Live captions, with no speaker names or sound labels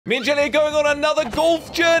Me and Jelly are going on another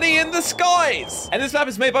golf journey in the skies. And this map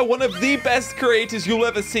is made by one of the best creators you'll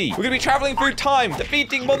ever see. We're going to be traveling through time,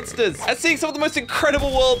 defeating monsters, and seeing some of the most incredible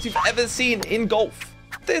worlds you've ever seen in golf.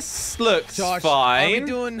 This looks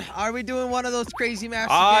fine. Are we doing one of those crazy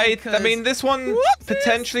maps again? I mean, this one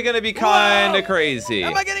potentially going to be kind of crazy.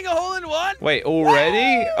 Am I getting a hole-in-one? Wait,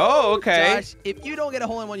 already? Oh, okay. Josh, if you don't get a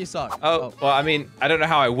hole-in-one, you suck. Oh, well, I mean, I don't know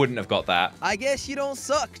how I wouldn't have got that. I guess you don't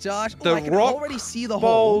suck, Josh. The I can already see the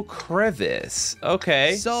hole. hole. Crevice.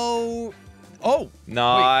 Okay. So...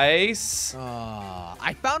 nice.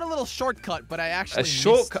 I found a little shortcut, but I actually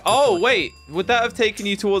missed. Oh, wait. Would that have taken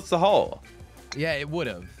you towards the hole? Yeah, it would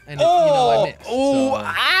have. And I missed.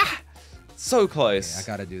 So close. Okay,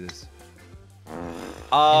 I gotta do this.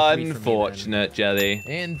 Unfortunate, Jelly.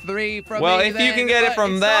 In 3 from me. Well, if you can get it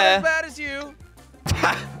from there. It's not as bad as you.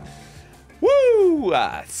 Woo!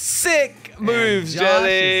 Sick moves,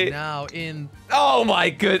 Jelly. Is now in. Oh my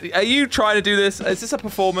goodness! Are you trying to do this? Is this a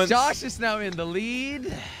performance? Josh is now in the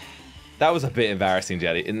lead. That was a bit embarrassing,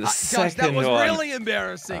 Jelly. In the second Josh, that was really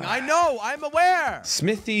embarrassing. I know. I'm aware.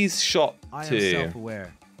 Smithy's shot I am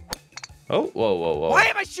self-aware. Oh, whoa. Why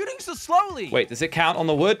am I shooting so slowly? Wait, does it count on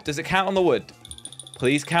the wood? Does it count on the wood?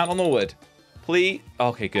 Please count on the wood. Please.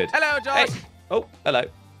 Okay, good. Hello, Josh. Hey. Oh, hello.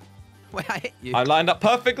 Wait, I hit you. I lined up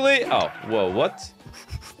perfectly. Oh, whoa, what?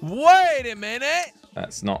 Wait a minute.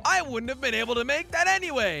 That's not. I wouldn't have been able to make that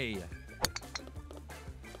anyway.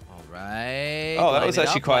 All right. Oh, that was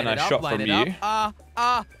actually quite a nice shot from you. Oh.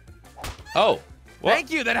 What?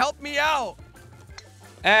 Thank you. That helped me out.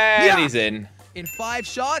 And he's in. In 5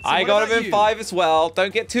 shots. I got him in 5 as well.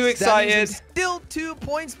 Don't get too excited. Still 2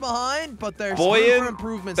 points behind, but there's room for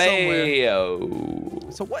improvement somewhere.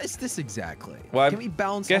 So what is this exactly? Well, can we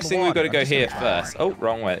bounce guessing on the water? we've got to go here first. Oh,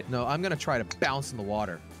 wrong way. No, I'm going to try to bounce in the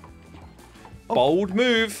water. Bold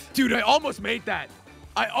move. Dude, I almost made that.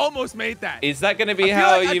 I almost made that. Is that going to be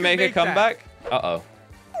how you make a comeback? Uh-oh.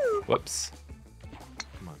 Whoops.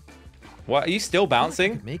 Come on. What? Are you still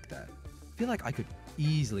bouncing? I could make that. I feel like I could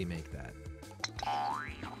easily make that.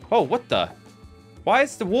 Oh, what the? Why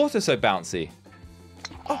is the water so bouncy?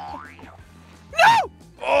 Oh. No!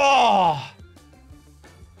 Oh!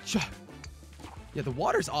 Yeah, the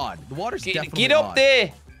water's odd. The water's definitely odd. Get up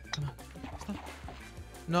there! Come on. Stop.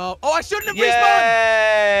 No. Oh, I shouldn't have respawned!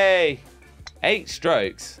 Yay! 8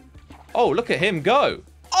 strokes. Oh, look at him go.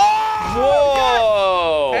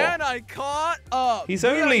 Oh! Whoa! And I caught up. He's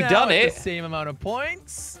only done it. The same amount of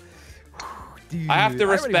points. Dude, I have to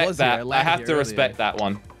respect that. I have to respect that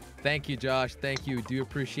one. Thank you, Josh. Thank you. Do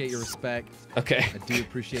appreciate your respect. Okay. I do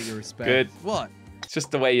appreciate your respect. Good. What? It's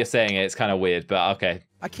just the way you're saying it. It's kind of weird, but okay.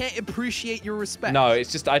 I can't appreciate your respect. No,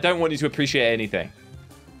 it's just I don't want you to appreciate anything.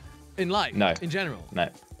 In life? No. In general? No.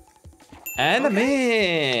 And I'm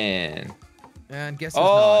in. And guess who's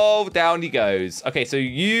not? Down he goes. Okay, so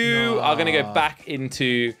you are going to go back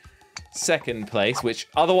into 2nd place, which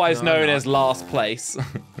otherwise known as last place.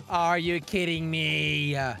 Are you kidding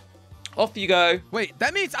me? Off you go. Wait,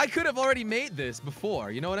 that means I could have already made this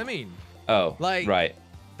before. You know what I mean? Oh, like, right.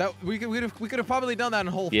 That we could have probably done that in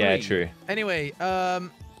hole 3. Yeah, true. Anyway,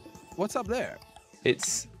 what's up there?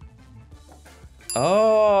 It's.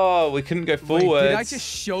 Oh, we couldn't go forwards. Wait, did I just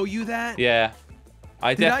show you that? Yeah.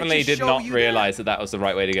 I definitely did not realize that was the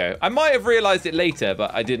right way to go. I might have realized it later,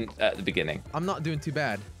 but I didn't at the beginning. I'm not doing too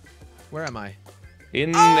bad. Where am I?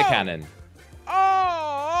 In the cannon.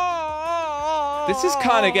 This is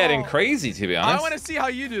kind of getting crazy, to be honest. I want to see how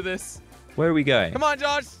you do this. Where are we going? Come on,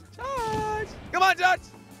 Josh. Josh. Come on, Josh.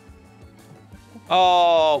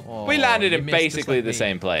 Oh, we landed in basically the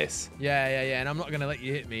same place. Yeah. And I'm not going to let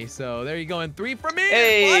you hit me. So there you go. And 3 for me.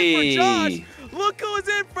 Hey. And 5 for Josh. Look who's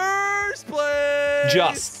in 1st place.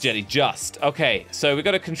 Just, Jenny, just. Okay, so we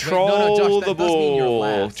got to control Josh, the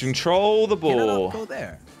ball. Control the ball. Go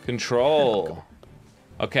there. Control.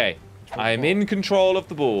 Okay, I'm in control of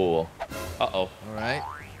the ball. Uh-oh. All right.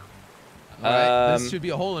 This should be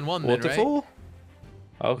a hole-in-one then, waterfall? Right?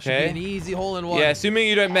 Okay. Should be an easy hole-in-one. Yeah, assuming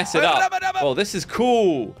you don't mess it up. Oh, this is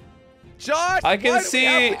cool. Josh, I can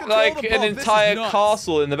see like an entire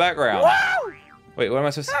castle in the background. Wow! Wait, what am I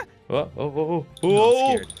supposed to? Whoa. I'm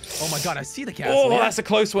scared. Oh my god, I see the castle. Oh, that's a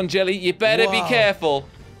close one, Jelly. You better be careful.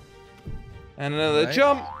 And another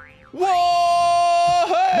jump. Whoa!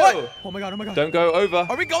 What? Oh my god. Don't go over.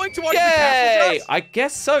 Are we going towards the castle, Josh? I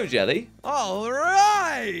guess so, Jelly. All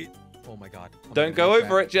right. Oh my god. Don't go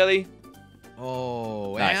over it, Jelly.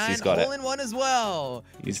 Oh, nice, and he's got hole-in-one as well.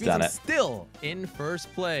 He's done it. Still in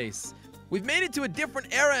 1st place. We've made it to a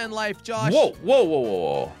different era in life, Josh.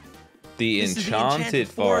 Whoa. The enchanted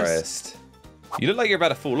forest. You look like you're about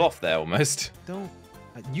to fall off there almost.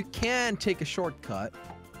 You can take a shortcut.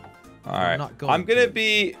 All right. I'm going to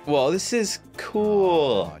be... Well, this is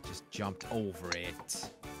cool. Oh, I just jumped over it.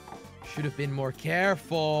 Should have been more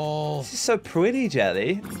careful. This is so pretty,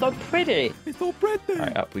 Jelly. It's so pretty. It's so pretty. All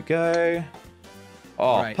right, up we go.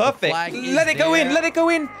 Oh, right, perfect. Let it go in. Let it go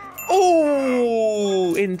in.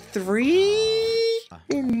 Oh, in 3?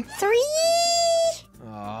 In 3?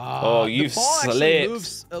 Oh, you've slipped.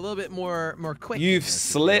 Moves a little bit more quick. You've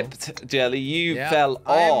slipped, Jelly. You fell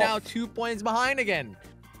off. I am now 2 points behind again.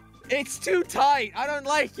 It's too tight. I don't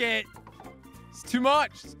like it. It's too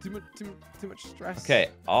much. It's too much stress. Okay,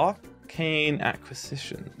 arcane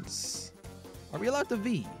acquisitions. Are we allowed to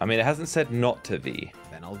V? I mean, it hasn't said not to V.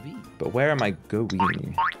 Then I'll V. But where am I going?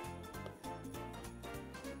 Okay.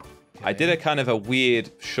 I did a kind of a weird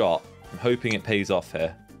shot. I'm hoping it pays off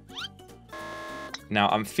here. Now,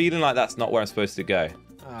 I'm feeling like that's not where I'm supposed to go.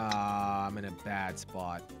 I'm in a bad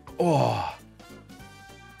spot. Oh. I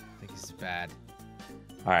think this is bad.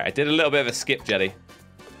 All right, I did a little bit of a skip, Jelly.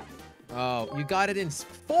 Oh, you got it in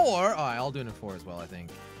 4? All right, I'll do it in 4 as well, I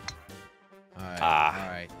think. All right, all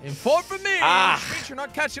right. In 4 for me! Bitch, you're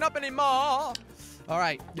not catching up anymore! All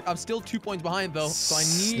right, I'm still 2 points behind, though, so I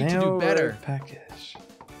need to do better. Package.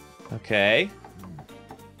 Okay.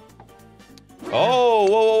 Oh,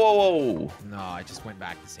 whoa. No, I just went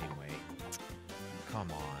back the same way.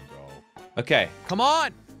 Come on, bro. Okay. Come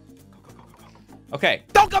on! Go. Okay.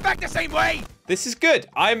 Don't go back the same way! This is good.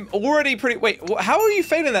 I'm already pretty... Wait, how are you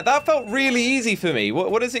failing that? That felt really easy for me.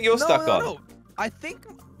 What is it you're stuck on? No. I think,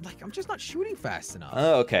 like, I'm just not shooting fast enough.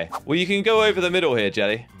 Oh, okay. Well, you can go over the middle here,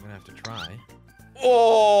 Jelly. I'm gonna have to try.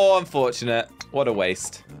 Oh, unfortunate. What a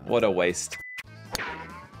waste. What a waste.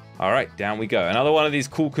 All right, down we go. Another one of these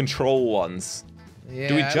cool control ones. Yeah,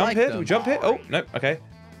 Do we jump here? Do we jump here? Oh, no. Okay.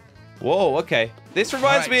 Whoa, okay. This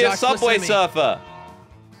reminds me of Subway Surfer.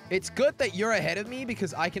 It's good that you're ahead of me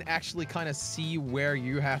because I can actually kind of see where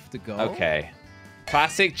you have to go. Okay.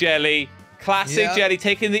 Classic Jelly. Classic Jelly,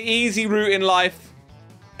 taking the easy route in life.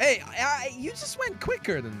 Hey, you just went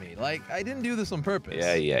quicker than me. Like, I didn't do this on purpose.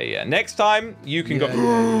 Yeah. Next time, you can go...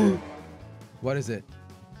 Yeah. What is it?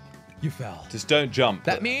 You fell. Just don't jump.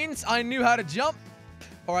 That means I knew how to jump.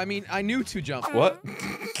 Or, I mean, I knew to jump. What?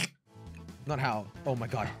 Not how. Oh, my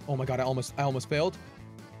God. I almost failed.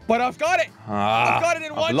 But I've got it. I've got it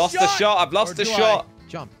in one shot. I've lost the shot. I've lost the shot.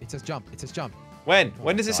 Jump. It says jump. It says jump. When?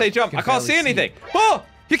 When does it say jump? I can't see anything. Oh!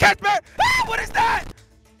 You can't bear. Ah, what is that?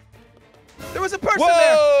 There was a person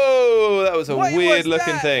there. Whoa! That was a weird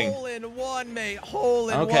looking thing. Hole in one, mate. Hole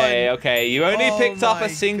in one. Okay. You only picked up a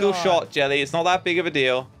single shot, Jelly. It's not that big of a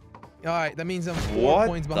deal. All right, that means I'm 4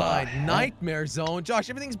 points behind. Nightmare zone. Josh,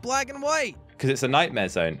 everything's black and white. Because it's a nightmare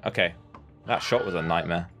zone. Okay. That shot was a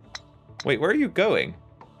nightmare. Wait, where are you going?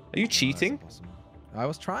 Are you cheating? I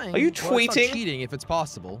was trying. Are you tweeting? Well, it's not cheating if it's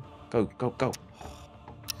possible. Go.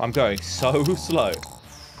 I'm going so slow.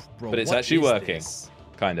 Bro, but it's actually working. This?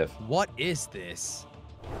 Kind of. What is this?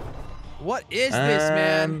 What is this,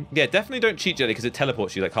 man? Yeah, definitely don't cheat, Jelly, because it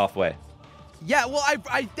teleports you like halfway. Yeah, well,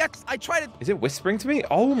 I try to... Is it whispering to me?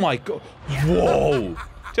 Oh my god. Whoa.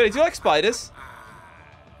 Jelly, do you like spiders?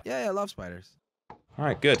 Yeah, I love spiders. All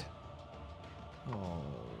right, good. Oh.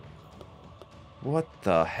 What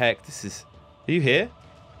the heck? This is... Are you here?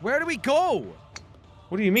 Where do we go?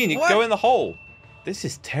 What do you mean? You can go in the hole. This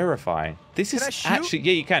is terrifying. This is actually...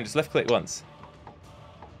 Yeah, you can. Just left click once.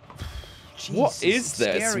 Jesus, what is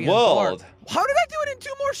this world? How did I do it in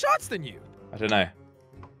 2 more shots than you? I don't know.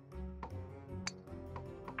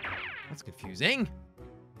 That's confusing.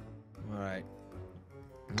 All right.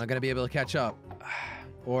 I'm not going to be able to catch up.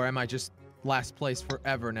 Or am I just last place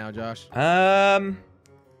forever now, Josh?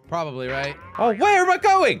 Probably, right? Oh, where am I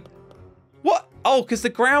going? What? Oh, because the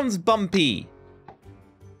ground's bumpy.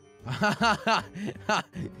 The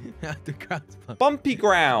ground's bumpy. Bumpy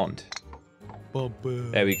ground. Bumper.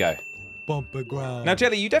 There we go. Bumper ground. Now,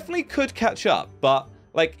 Jelly, you definitely could catch up, but,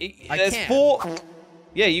 like, there's can. 4...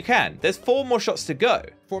 Yeah, you can. There's 4 more shots to go.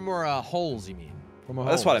 4 more holes, you mean? 4 more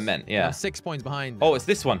holes. That's what I meant, yeah. I'm 6 points behind. Oh, it's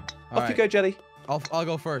this one. Off you go, Jelly. I'll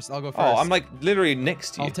go first. I'll go first. Oh, I'm, like, literally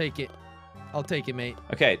next to you. I'll take it. I'll take it, mate.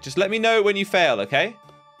 Okay, just let me know when you fail, okay?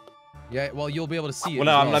 Yeah, well, you'll be able to see it. Well,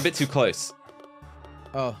 no, I'm a bit too close.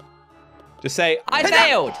 Oh. Just say... I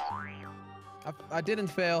failed! I didn't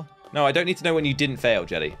fail. No, I don't need to know when you didn't fail,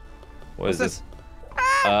 Jelly. What is this?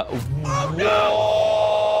 Oh,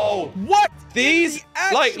 no! What? These,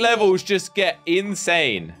 like, levels just get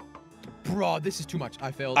insane. Bro, this is too much.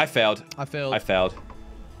 I failed. I failed. I failed. I failed.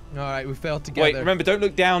 All right, we failed together. Wait, remember, don't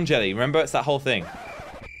look down, Jelly. Remember, it's that whole thing.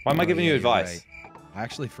 Why am I giving you advice? Right. I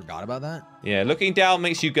actually forgot about that. Yeah, looking down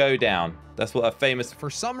makes you go down. That's what a famous... For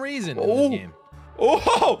some reason in this game.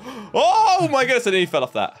 Oh! Oh my goodness! I nearly fell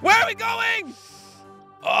off that. Where are we going?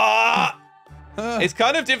 It's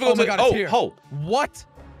kind of difficult Oh my God, it's here. hole. What?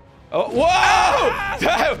 Oh,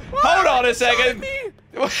 whoa! Hold on a second.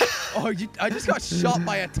 Oh, I just got shot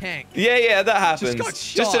by a tank. Yeah, that happens. Just got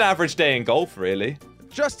shot. Just an average day in golf, really.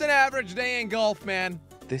 Just an average day in golf, man.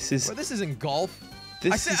 This is. Well, this isn't golf.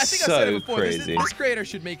 This I is think I said so it before. crazy. This creator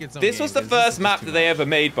should make its own This game, was the 'cause first this map is that too they much. ever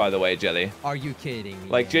made, by the way, Jelly. Are you kidding me?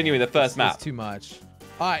 Like, man? genuinely, the first map. It's too much.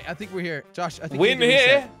 All right, I think we're here. Josh, I think Win we need to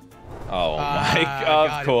here. reset. Oh got my! it.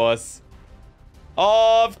 Of course.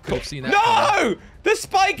 Of Could've course. seen that No! The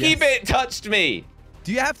spiky Yes. bit touched me.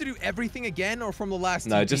 Do you have to do everything again or from the last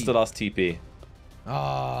No, TP? just the last TP.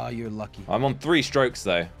 Oh, you're lucky. I'm on 3 strokes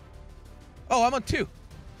though. Oh, I'm on 2.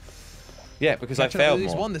 Yeah, because I Can't failed at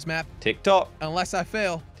least more. won this map, Tick tock. unless I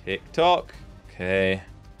fail. Tick tock. Okay.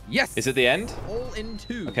 Yes. Is it the end? Hole in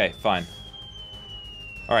 2. Okay, fine.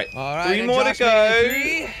 All right. All right. 3 and more Josh to made go.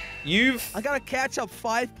 it 3. You've. I gotta catch up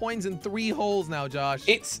 5 points in 3 holes now, Josh.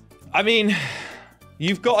 It's. I mean,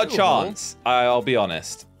 you've got a Doable. chance. I'll be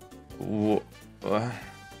honest.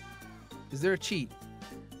 Is there a cheat?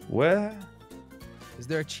 Where? Is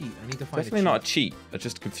there a cheat? I need to find Definitely a cheat. not a cheat. It's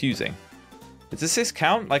just confusing. Does this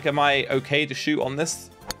count? Like, am I okay to shoot on this?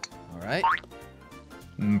 All right.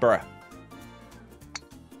 Bruh.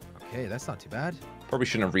 Okay, that's not too bad. Probably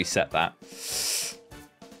shouldn't have reset that.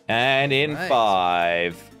 And in Right.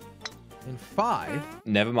 5. In 5.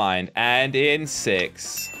 Never mind. And in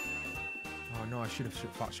 6. Oh no, I should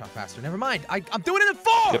have shot faster. Never mind. I'm doing it in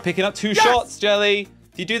 4. You're picking up 2 Yes! shots, Jelly.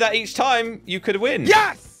 If you do that each time, you could win.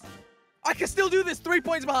 Yes! I can still do this. 3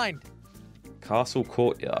 points behind. Castle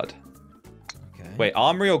Courtyard. Okay. Wait,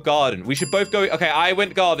 Armory or Garden? We should both go. Okay, I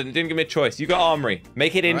went Garden. It didn't give me a choice. You got Armory.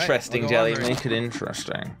 Make it All right, interesting, I'll go Jelly. Armory. Make it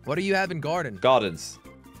interesting. What do you have in garden? Gardens.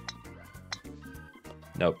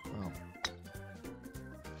 Nope. Oh.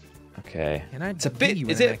 Okay. Can I It's a bit.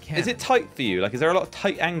 be Is when I it? can? Is it tight for you? Like, is there a lot of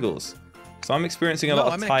tight angles? So I'm experiencing a No, lot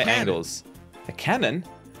I'm of in a tight cannon. angles. A cannon?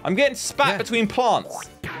 I'm getting spat Yeah. between plants.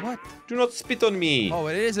 What? Do not spit on me. Oh,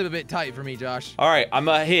 it is a bit tight for me, Josh. All right, I'm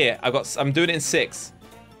here. I'm doing it in 6.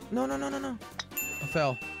 No. I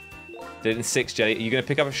fell. Did it in 6, Jelly. Are you gonna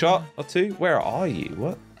pick up a shot or 2? Where are you?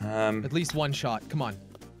 What? At least 1 shot. Come on.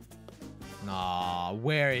 Nah,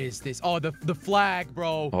 where is this? Oh, the flag,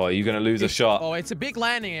 bro. Oh, are you gonna lose a shot? Oh, it's a big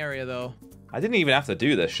landing area, though. I didn't even have to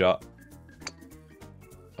do this shot.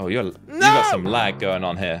 Oh, you got some lag going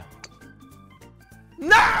on here.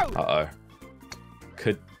 No! Uh-oh.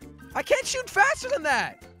 I can't shoot faster than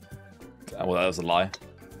that. Well, that was a lie.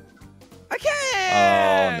 I Oh,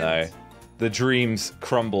 can't. no. The dreams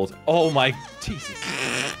crumbled. Oh, my... Jesus.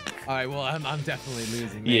 All right, well, I'm definitely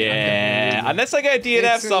losing. Man. I'm Yeah. definitely losing. Unless I get a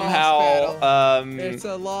DNF It's a lost somehow. It's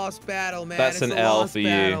a lost battle, man. That's It's an a L lost for you.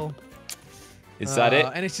 battle. Is that it?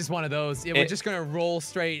 And it's just one of those. Yeah, we're It- just gonna roll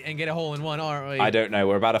straight and get a hole in one, aren't we? I don't know.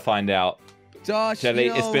 We're about to find out. Josh, Jelly, you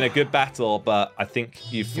know, it's been a good battle, but I think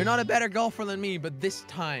You're not a better golfer than me, but this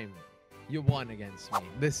time, you won against me.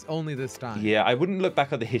 Only this time. Yeah, I wouldn't look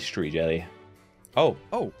back at the history, Jelly. Oh,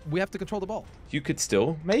 Oh, we have to control the ball. you could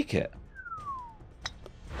still make it.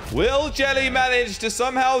 Will Jelly manage to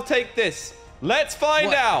somehow take this? Let's find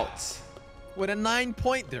What? out. With a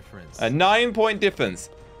 9-point difference. A 9-point difference.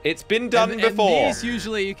 It's been done before. And these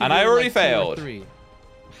usually you can And do I in, already like 2 or failed. 3.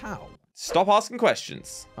 How? Stop asking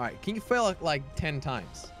questions. All right, can you fail like 10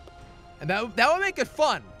 times? And that would make it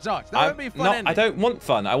fun, Josh. That would be a fun ending. I don't want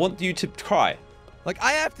fun. I want you to try. Like,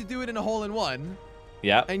 I have to do it in a hole in one,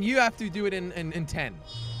 Yeah. and you have to do it in 10.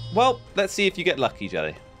 Well, let's see if you get lucky,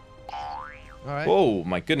 Jelly. All right? Whoa,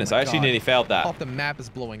 my goodness. Oh my I actually God. nearly failed that. Half the map is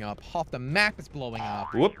blowing up. Half the map is blowing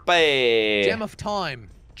up. Whoopee. Gem of time.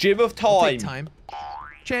 Gem of I'll take time. time.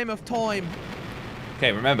 Gem of time.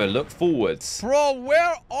 Okay, remember, look forwards. Bro,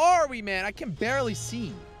 where are we, man? I can barely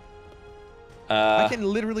see. I can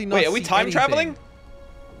literally not see Wait, are we time anything. traveling?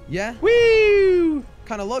 Yeah, Woo!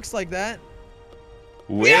 kind of looks like that.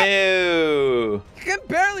 Whoa! I can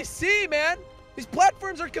barely see, man. These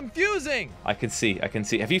platforms are confusing. I can see. Have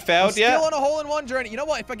you I'm failed yet? still on a hole-in-one journey. You know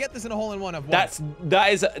what? If I get this in a hole-in-one, I've won. That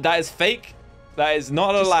is fake. That is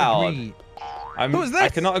not Just allowed. agree. I Who's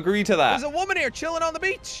this? cannot agree to There's that. a woman here chilling on the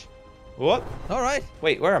beach. What? All right.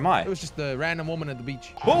 Wait, where am I? It was just a random woman at the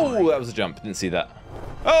beach. Oh, that was a jump. Didn't see that. could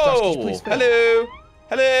Oh, you please fail? hello.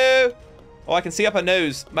 Hello. Oh, I can see up her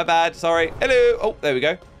nose. My bad. Sorry. Hello. Oh, there we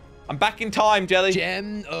go. I'm back in time, Jelly.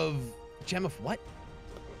 Gem of what?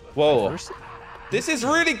 Whoa. First? This is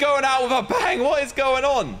really going out with a bang. What is going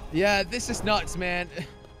on? Yeah, this is nuts, man.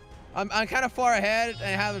 I'm kind of far ahead and I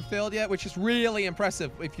haven't failed yet, which is really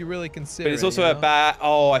impressive if you really consider But it's it, also you a know? bad...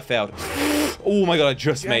 Oh, I failed. Oh my god, I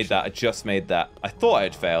just made that. I just made that. I thought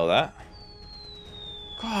I'd fail that.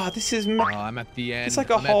 God, this is... Oh, I'm at the end. It's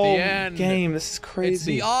like a I'm whole at the end. game. This is crazy. It's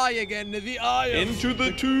the eye again. The eye. Into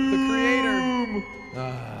the tomb. The creator.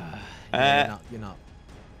 Yeah, you're not.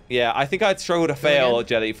 Yeah, I think I'd struggle to fail, again?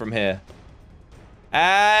 Jelly, from here.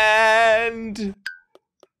 And...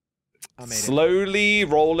 I made it. slowly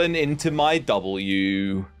rolling into my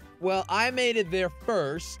W. Well, I made it there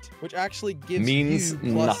first, which actually gives Means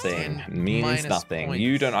you plus nothing. 10 Means minus nothing. points.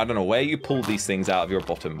 You don't... I don't know where you pull these things out of your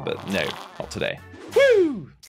bottom, but no, not today. Woo!